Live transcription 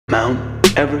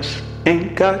Mount Everest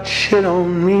ain't got shit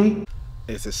on me.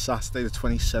 It is Saturday the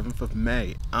 27th of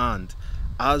May, and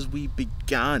as we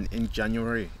began in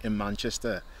January in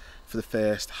Manchester for the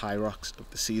first Hyrox of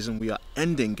the season, we are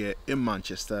ending it in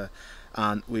Manchester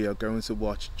and we are going to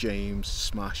watch James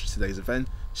smash today's event.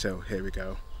 So here we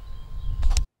go.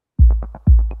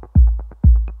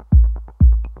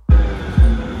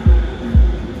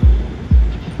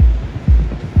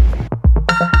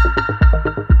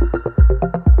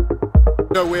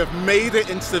 So we have made it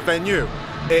into the venue.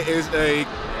 It is a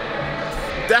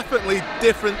definitely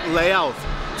different layout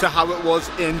to how it was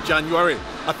in January.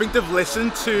 I think they've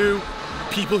listened to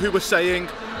people who were saying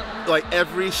like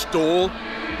every stall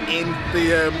in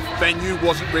the venue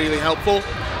wasn't really helpful.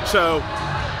 So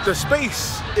the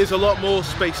space is a lot more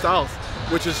spaced out,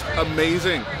 which is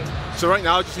amazing. So right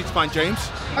now I just need to find James.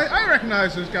 I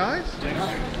recognise those guys.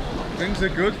 Things are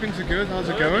good, How's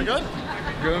it going? Good.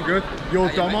 Good. You're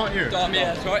Dom, aren't you? Dom,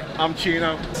 yeah, that's right. I'm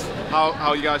Chino. How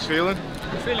are you guys feeling?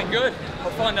 I'm feeling good.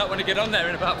 I'll find out when I get on there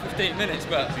in about 15 minutes,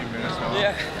 but 15 minutes now.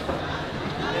 Yeah,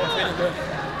 feeling good.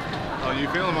 How are you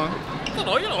feeling, man? I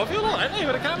don't know, I feel alright,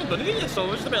 but I haven't done anything yet, so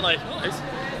it's just a bit like, nice.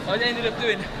 I ended up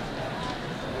doing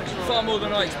far more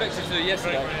than I expected to do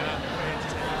yesterday.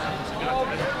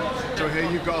 So here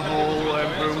you've got a whole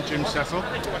room gym set up.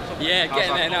 Yeah,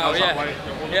 getting there now.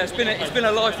 Yeah, it's been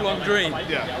a lifelong dream.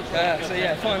 Yeah. So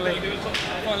yeah, finally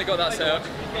got that set up.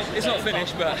 It's not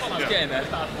finished, but it's getting there.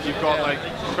 You've got like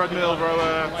treadmill,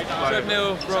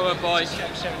 rower, bike.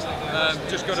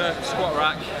 Just got a squat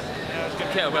rack,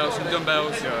 kettlebells, some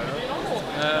dumbbells.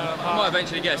 I might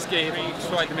eventually get a ski if I can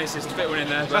persuade the missus to fit one in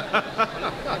there, but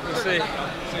we'll see.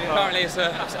 Apparently it's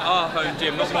our home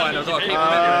gym, not mine. I've got to keep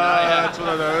remembering that. It's one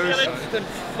of those. I've done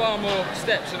far more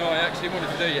steps than I actually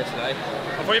wanted to do yesterday.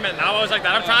 I thought you meant now. I was like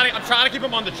that. I'm trying to keep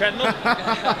him on the treadmill.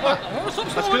 I was going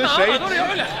to say,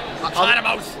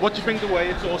 what do you think the way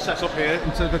it's all set up here,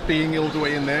 instead of it being all the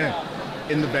way in there,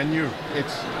 in the venue,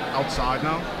 it's outside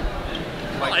now?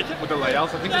 I like it. With the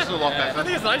layouts, I think this is a lot better. I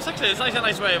think it's nice actually. It's like a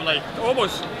nice way of like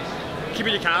almost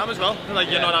keeping you calm as well.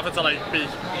 Like you're not having to like be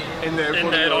in there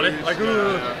on it. Like,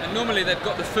 and normally they've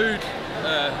got the food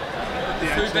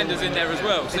vendors in there as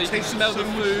well, so you can smell the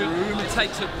food. It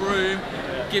takes up room,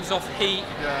 gives off heat.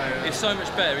 It's so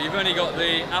much better. You've only got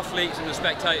the athletes and the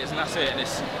spectators, and that's it. And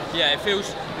it's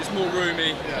more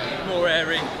roomy, more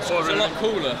airy. So it's a lot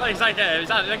cooler. It's like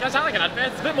it's like an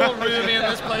advert. It's a bit more roomy in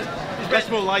this place. It's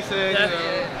more lighting.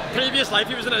 Previous life,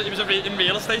 he was in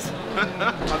real estate.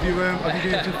 Have you been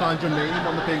able to find your name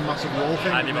on the big massive wall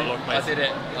thing? I haven't even looked, mate. I did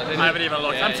it. I haven't even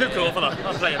looked. I'm too cool for that.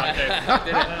 I'm playing that game. I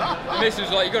did it. The missus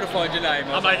was like, you got to find your name.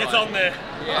 I'm like, it's on there.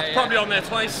 It's probably on there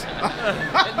twice.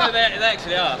 No, they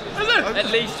actually are. Is it?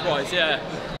 At least twice,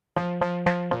 yeah.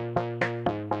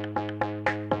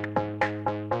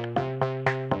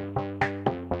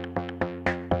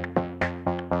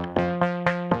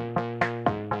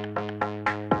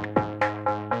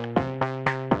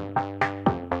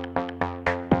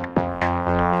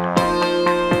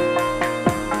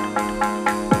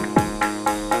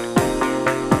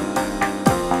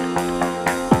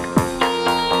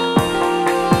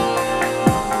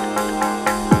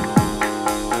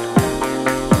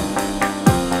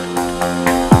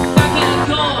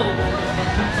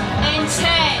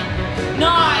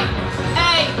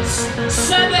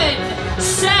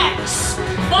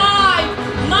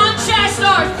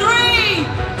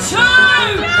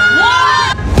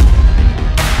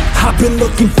 Been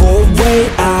looking for a way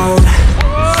out.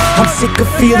 I'm sick of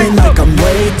feeling like I'm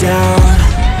way down,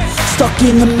 stuck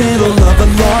in the middle of a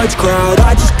large crowd.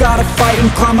 I just gotta fight and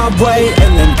climb my way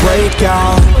and then break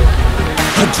out.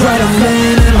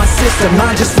 Adrenaline in my system,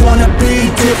 I just wanna be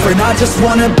different, I just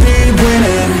wanna be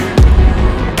winning.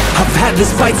 I've had this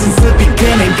fight since the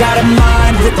beginning, got a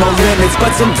mind with no limits,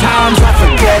 but sometimes I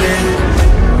forget it.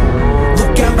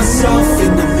 Look at myself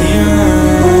in the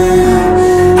mirror,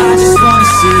 I just wanna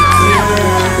see clear.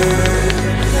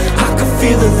 I can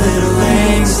feel a little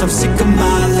angst, I'm sick of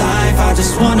my life, I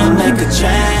just wanna make a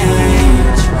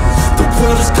change. The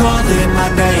world is calling my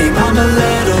name, I'm a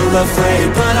little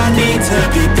afraid, but I need to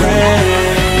be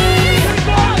brave.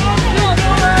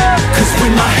 Cause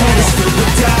when my head is filled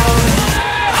with doubt,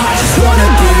 I just wanna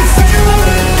be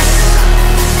fearless.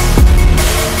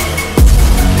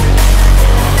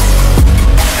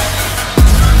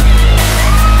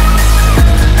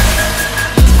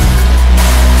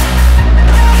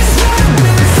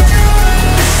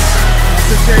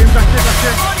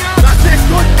 That's it,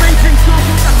 good thinking,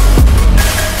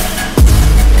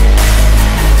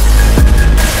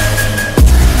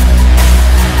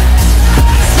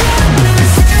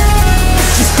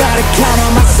 Just gotta count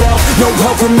on myself, no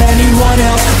myself from anyone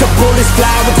else. The bullets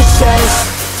fly with the shells.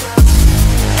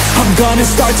 I'm gonna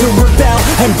start to rebel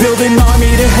and build an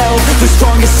army to help, the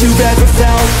strongest you've ever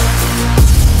felt.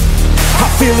 I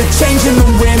feel a change in the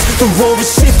winds, the road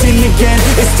is shifting again.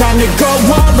 It's time to go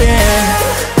all in.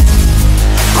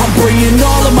 I'm bringing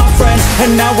all of my friends,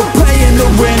 and now we're playing to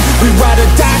win. We ride or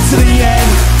die to the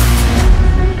end.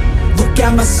 Look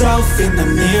at myself in the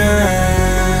mirror,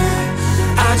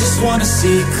 I just wanna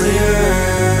see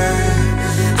clearer.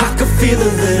 I can feel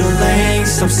a little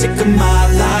angst, I'm sick of my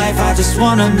life, I just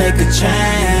wanna make a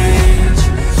change.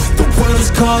 The world is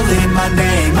calling my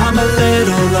name, I'm a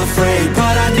little afraid,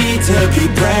 but I need to be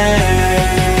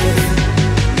brave.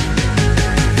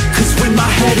 Cause when my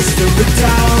head is filled with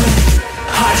doubt,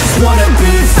 I just wanna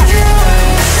be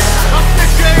fearless. That's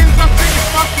it, James, that's it, you're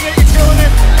smashing it, you're killing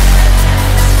it.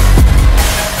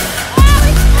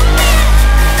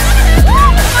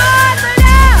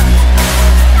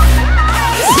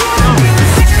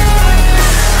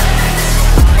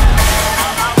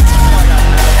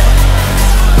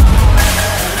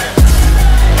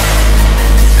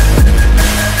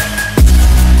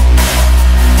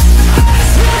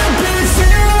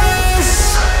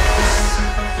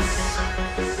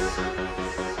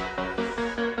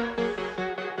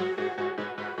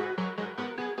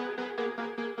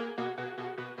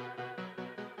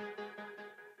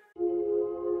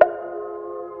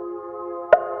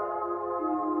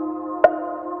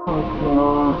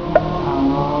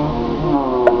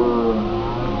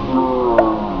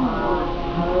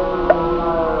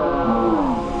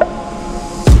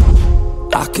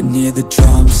 I can hear the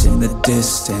drums in the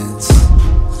distance,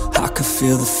 I can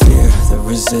feel the fear, the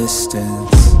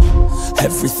resistance.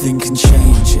 Everything can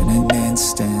change in an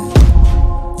instant.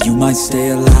 You might stay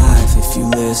alive if you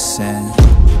listen.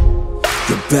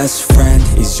 Your best friend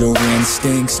is your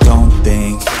instincts, don't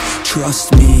think.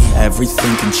 Trust me,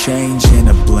 everything can change in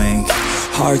a blink.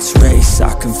 Hearts race,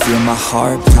 I can feel my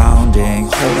heart pounding.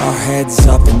 Hold our heads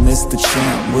up and this the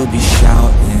chant we'll be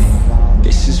shouting.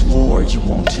 This is war, you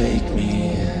won't take me.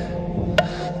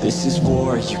 This is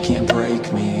war, you can't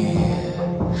break me.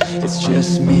 It's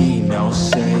just me, no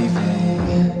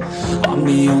saving. I'm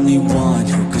the only one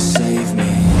who could save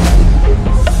me.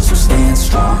 So stand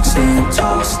strong, stand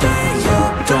tall, stay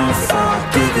up, don't fall.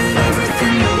 Give it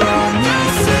everything you got. No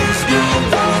fears, no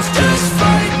walls, just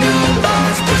fight, no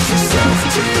laws. Push yourself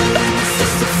to the limit,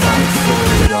 just to fight for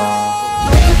it all.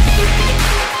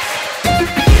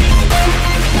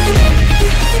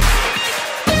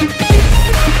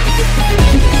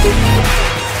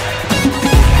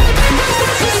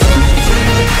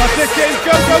 That's it, James,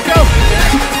 go, go, go!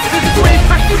 This is where you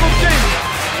pack them up, James!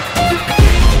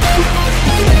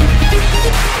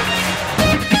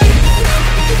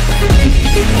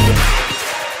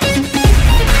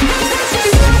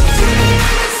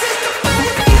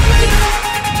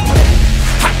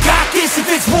 I got this, if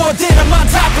it's war, then I'm on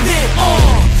top of it,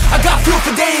 I got fuel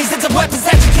for days, and some weapons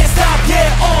that you can't stop,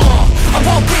 yeah, I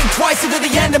won't think twice, into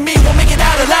the enemy won't make it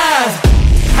out alive.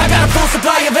 I got a full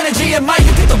supply of energy and might,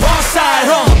 you pick the wrong side,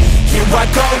 Here I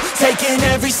go, taking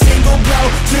every single blow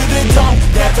to the dome,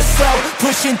 never slow,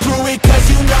 pushing through it cause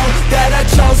you know that I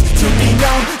chose to be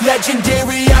known,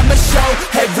 legendary I'ma show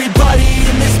everybody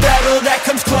in this battle that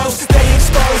comes close, they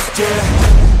exposed, yeah.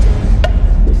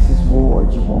 This is war,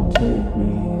 you won't take me.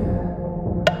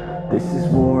 This is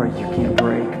war, you can't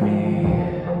break me.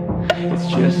 It's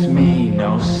just me,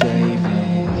 no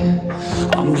saving.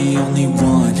 I'm the only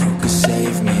one who could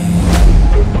save me.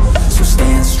 So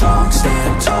stand strong,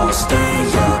 stand tall,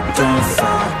 stay up, don't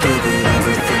fall. Give it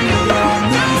everything you got.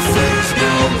 No fears,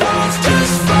 no walls,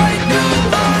 just fight, no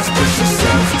laws. Push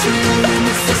yourself to the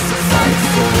limit, just to fight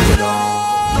for it all.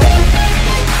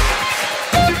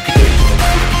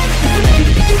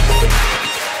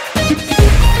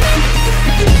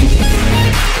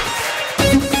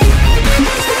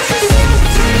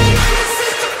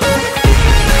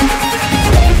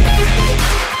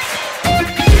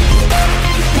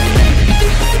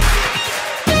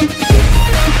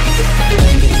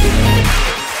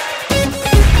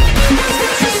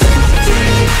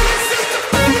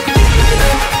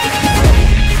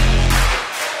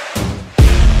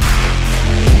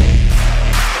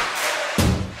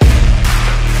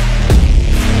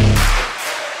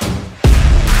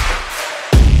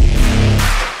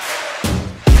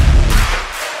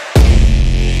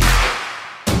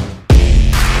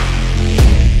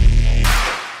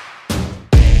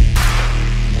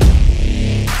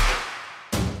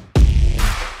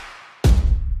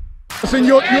 So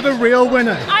you're the real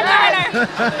winner. I'm the winner.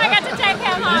 I got to take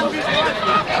him home.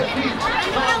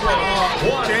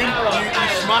 James,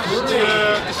 you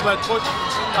smashed the sled push.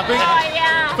 I think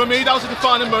for me that was a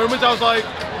defining moment. I was like,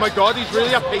 oh my God, he's really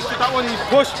had pace with that one. He's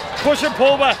Push and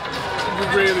pull back.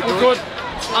 really good.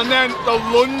 And then the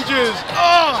lunges.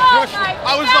 Oh,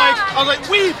 I was like,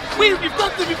 weave, you've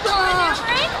got them, you've got them.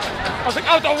 I was like,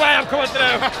 out the way, I'm coming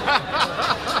through.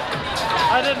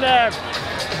 And then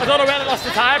I don't know where I lost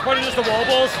the time, probably just the wall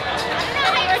balls.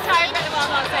 You were tired from the wall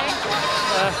balls,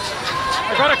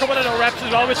 I got a couple of reps as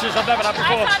well, which is I've never had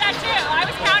before. I saw that too. I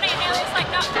was counting and it was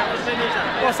like, no.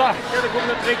 What's that? Get a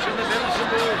couple of tricks in the middle,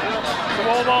 the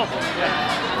wall ball.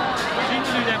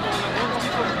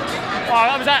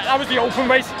 Oh, that was the open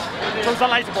weight. So it's a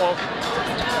lighter ball.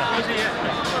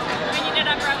 When you did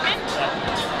unbroken?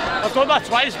 I've done that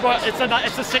twice, but it's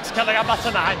a 6 kilogram, that's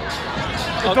a 9.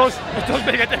 It does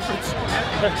make a difference.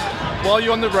 While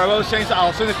you're on the row, I was saying to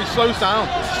Alison, if he slows down,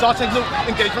 start taking the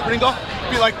engagement ring off,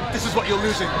 be like, this is what you're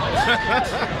losing.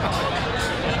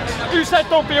 Who said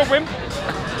don't be a wimp? You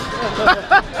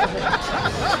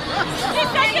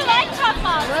said you like tough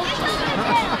moms.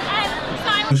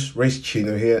 Race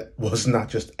Chino here wasn't that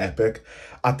just epic?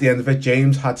 At the end of it,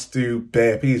 James had to do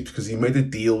burpees because he made a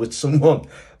deal with someone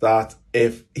that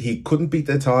if he couldn't beat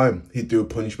their time, he'd do a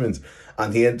punishment,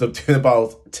 and he ended up doing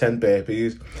about 10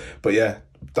 burpees. But yeah,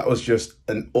 that was just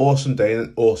an awesome day and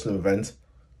an awesome event.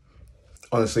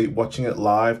 Honestly, watching it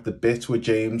live, the bit where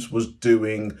James was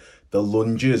doing the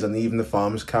lunges and even the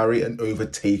farmer's carry and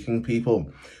overtaking people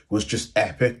was just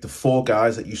epic. The 4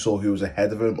 guys that you saw who was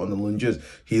ahead of him on the lunges,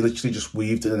 he literally just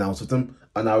weaved in and out of them.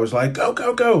 And I was like, go,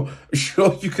 go, go.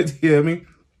 Sure, you could hear me.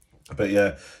 But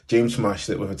yeah, James smashed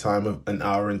it with a time of 1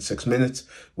 hour and 6 minutes,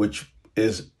 which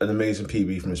is an amazing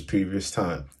PB from his previous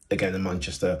time, again in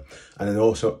Manchester. And then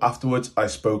also afterwards, I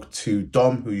spoke to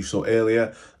Dom, who you saw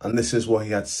earlier, and this is what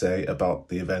he had to say about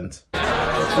the event.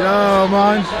 Yo,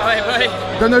 man. Hey.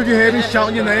 Don't know if you hear me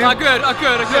shouting your name. I'm good.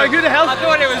 Yeah, who the hell? I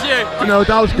thought it was you. No,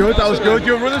 that was good,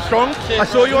 You were running strong. I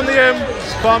saw you on the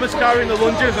farmer's carry and the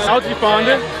lunges. How did you find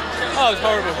it? Oh, it was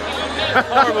horrible.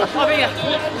 Horrible. I think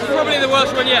probably the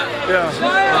worst one yet.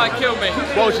 Yeah. It killed me.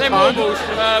 What was your Them time? wall balls,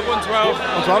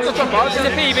 112. That's not bad. It's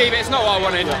a PB, but it's not what I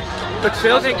wanted. But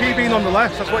still, it's a PB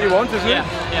nonetheless. That's what you want, isn't it?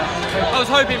 Yeah. I was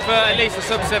hoping for at least a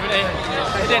sub 70. It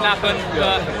didn't happen,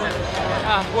 but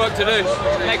work to do.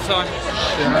 Next time.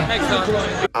 Yeah. Next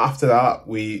time. After that,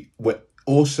 we were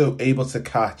also able to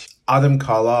catch Adam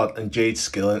Collard and Jade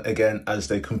Skillen again as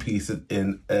they competed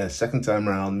in a second time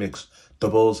round mixed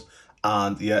doubles.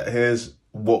 And yeah, here's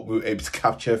what we were able to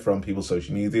capture from people's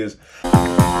social medias.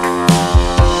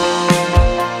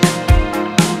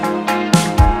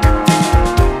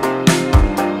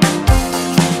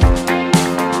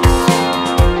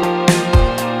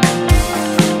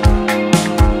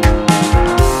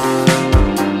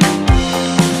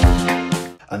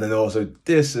 And then also,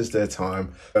 this is their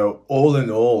time. So all in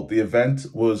all, the event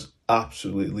was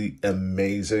absolutely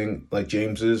amazing. Like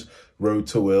James's Road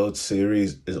to World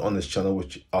series is on this channel,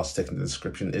 which I'll stick in the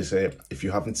description is here if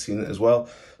you haven't seen it as well.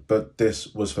 But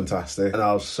this was fantastic, and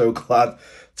I was so glad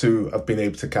to have been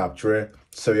able to capture it.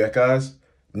 So yeah, guys,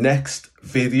 next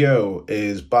video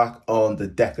is back on the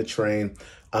Deca train,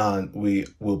 and we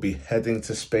will be heading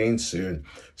to Spain soon.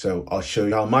 So I'll show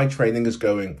you how my training is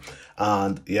going.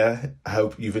 And yeah, I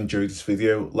hope you've enjoyed this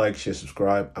video. Like, share,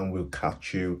 subscribe, and we'll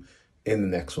catch you in the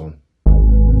next one.